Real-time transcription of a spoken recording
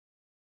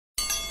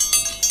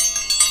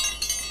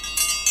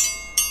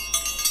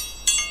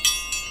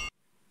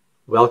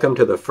Welcome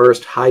to the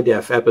first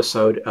high-def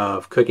episode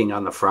of Cooking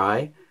on the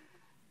Fry.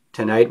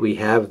 Tonight we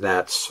have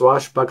that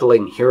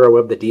swashbuckling hero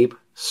of the deep,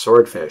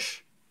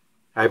 swordfish.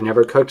 I've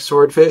never cooked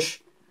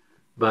swordfish,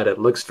 but it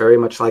looks very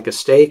much like a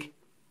steak.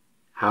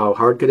 How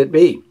hard could it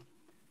be?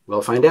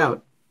 We'll find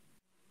out.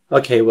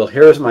 Okay, well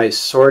here's my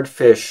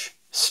swordfish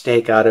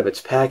steak out of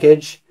its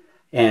package,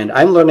 and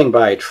I'm learning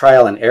by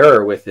trial and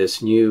error with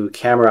this new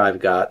camera I've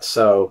got,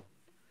 so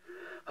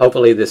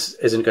hopefully this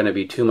isn't going to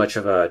be too much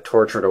of a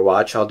torture to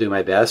watch. I'll do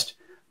my best,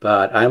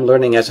 but I'm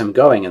learning as I'm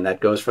going, and that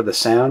goes for the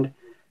sound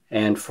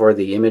and for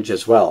the image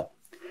as well.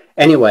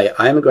 Anyway,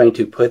 I'm going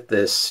to put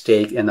this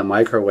steak in the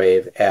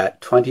microwave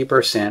at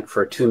 20%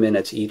 for 2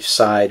 minutes each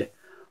side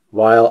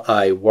while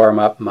I warm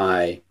up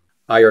my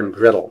iron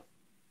griddle.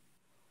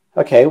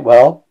 Okay,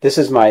 well, this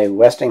is my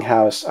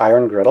Westinghouse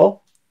iron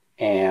griddle,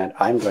 and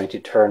I'm going to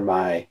turn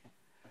my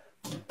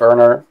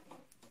burner,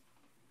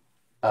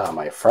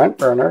 my front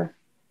burner,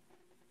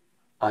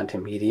 onto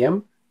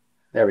medium.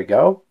 There we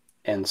go.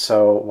 And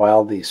so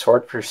while the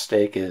swordfish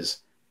steak is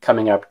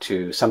coming up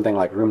to something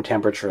like room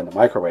temperature in the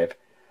microwave,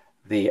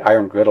 the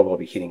iron griddle will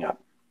be heating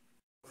up.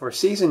 For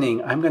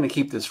seasoning, I'm going to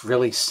keep this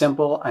really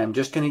simple. I'm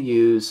just going to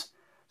use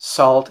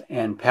salt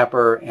and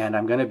pepper, and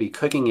I'm going to be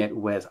cooking it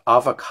with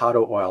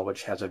avocado oil,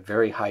 which has a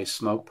very high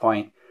smoke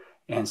point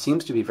and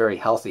seems to be very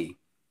healthy.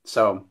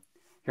 So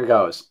here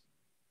goes.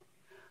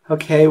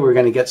 Okay, we're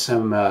going to get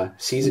some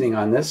seasoning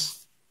on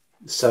this.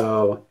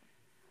 So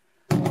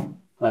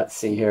let's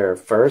see here.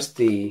 First,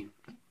 the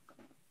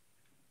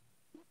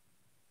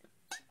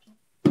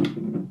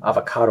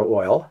avocado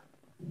oil,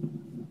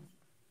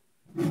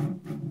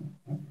 and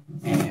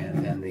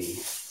then the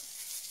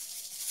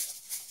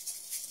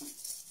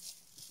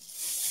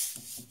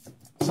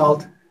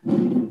salt,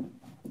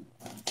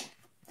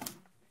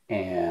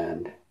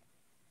 and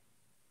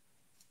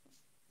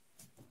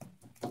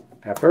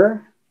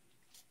pepper.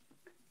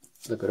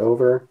 Flip it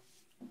over.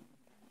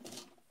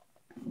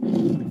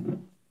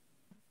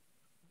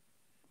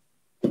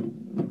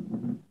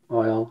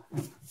 Oil,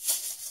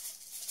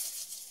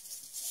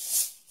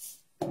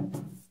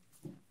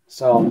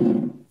 salt,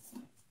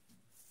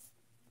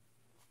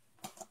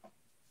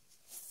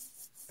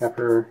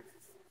 pepper.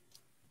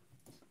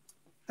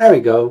 There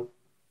we go.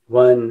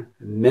 One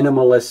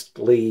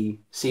minimalistically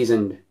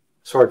seasoned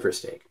swordfish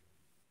steak.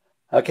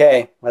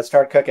 Okay, let's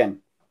start cooking.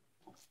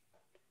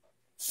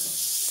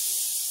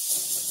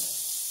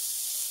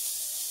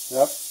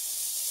 Yep,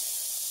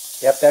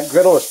 that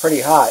griddle is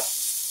pretty hot.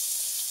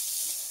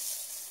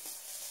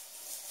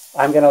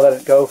 I'm going to let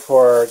it go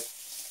for,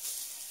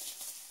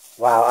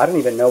 wow, I don't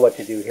even know what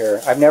to do here.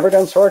 I've never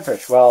done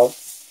swordfish. Well,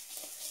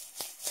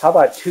 how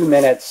about 2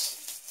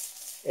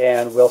 minutes,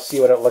 and we'll see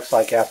what it looks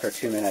like after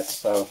 2 minutes.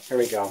 So here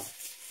we go.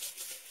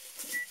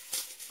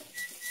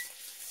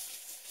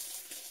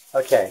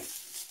 Okay.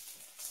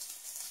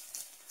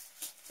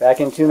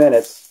 Back in 2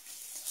 minutes.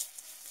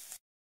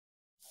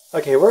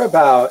 Okay, we're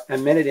about a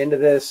minute into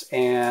this,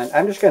 and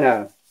I'm just going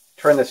to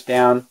turn this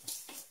down.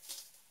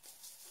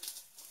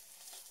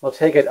 We'll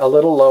take it a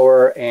little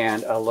lower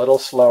and a little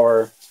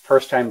slower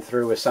first time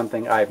through with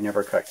something I've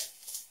never cooked.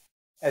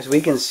 As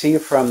we can see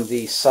from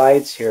the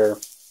sides here,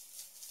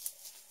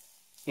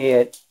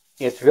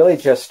 it's really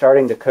just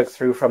starting to cook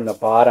through from the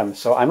bottom.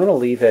 So I'm going to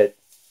leave it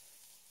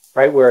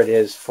right where it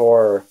is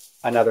for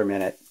another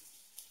minute.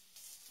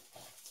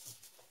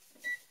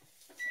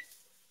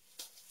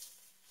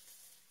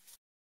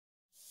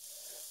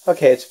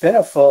 Okay, it's been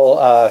a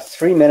full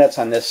 3 minutes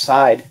on this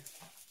side.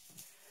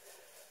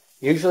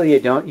 Usually you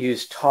don't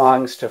use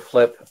tongs to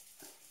flip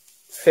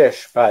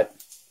fish, but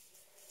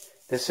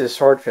this is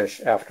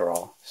swordfish after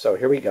all. So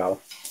here we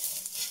go.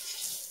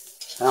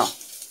 Oh.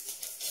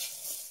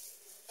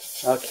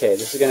 Okay,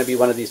 this is going to be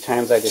one of these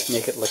times I just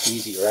make it look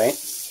easy, right?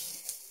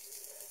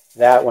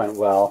 That went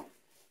well.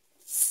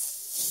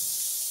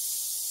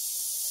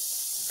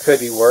 Could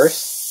be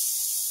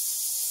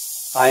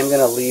worse. I'm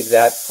going to leave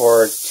that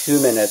for 2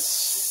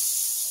 minutes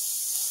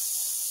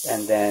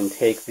and then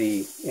take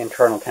the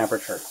internal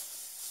temperature.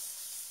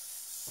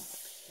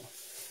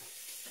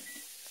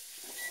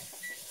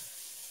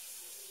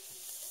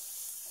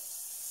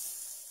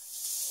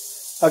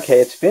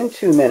 Okay, it's been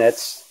 2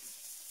 minutes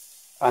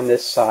on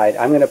this side.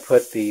 I'm going to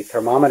put the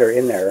thermometer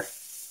in there,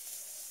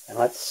 and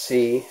let's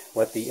see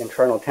what the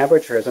internal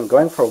temperature is. I'm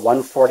going for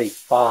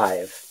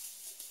 145.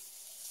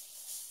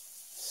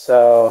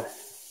 So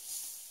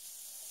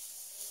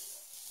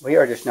we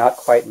are just not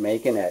quite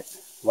making it.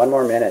 1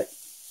 more minute.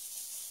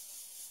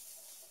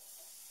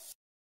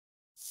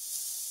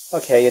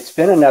 Okay, it's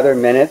been another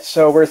minute,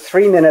 so we're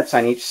 3 minutes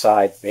on each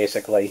side,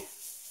 basically,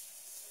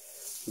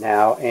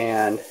 now,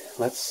 and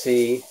let's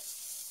see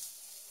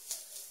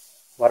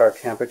what our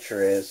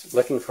temperature is.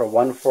 Looking for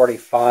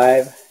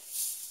 145.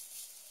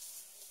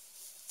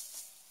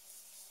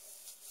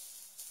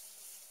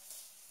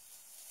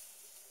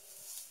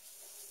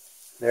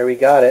 There we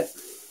got it.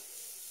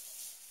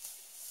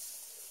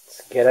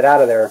 Let's get it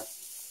out of there.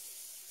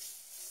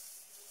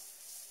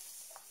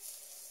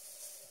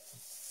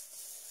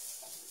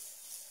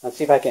 Let's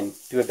see if I can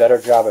do a better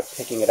job of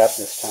picking it up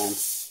this time.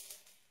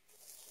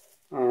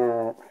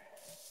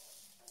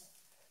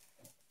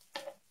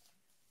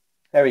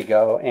 There we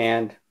go.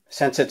 And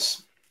since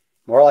it's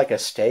more like a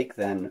steak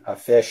than a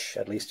fish,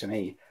 at least to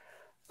me,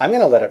 I'm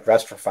going to let it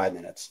rest for 5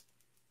 minutes.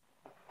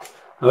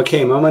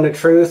 Okay, moment of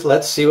truth.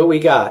 Let's see what we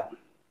got.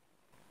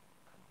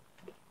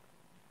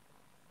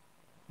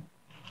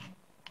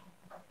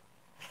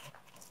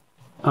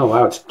 Oh,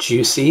 wow, it's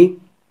juicy.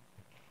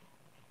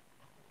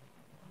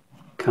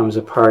 Comes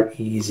apart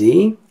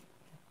easy.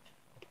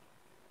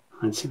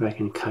 Let's see if I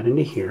can cut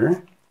into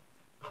here.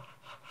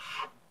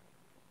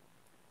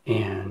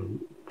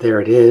 And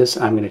there it is.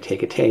 I'm going to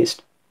take a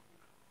taste.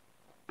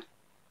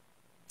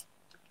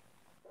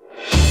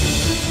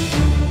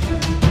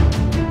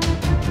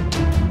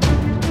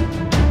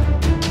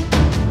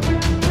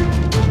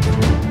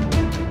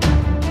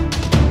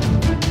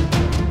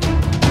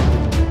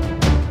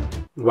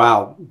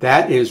 Wow,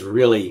 that is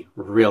really,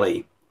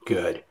 really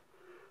good.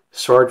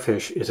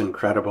 Swordfish is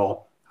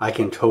incredible. I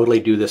can totally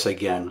do this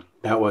again.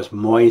 That was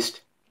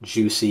moist,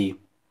 juicy,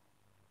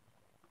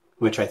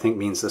 which I think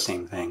means the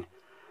same thing.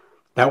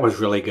 That was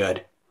really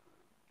good.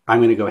 I'm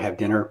going to go have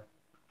dinner.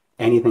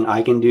 Anything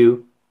I can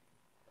do,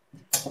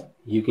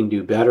 you can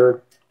do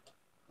better.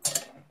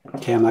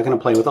 Okay, I'm not going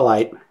to play with the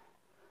light.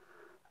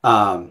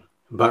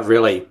 But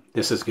really,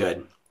 this is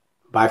good.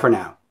 Bye for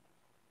now.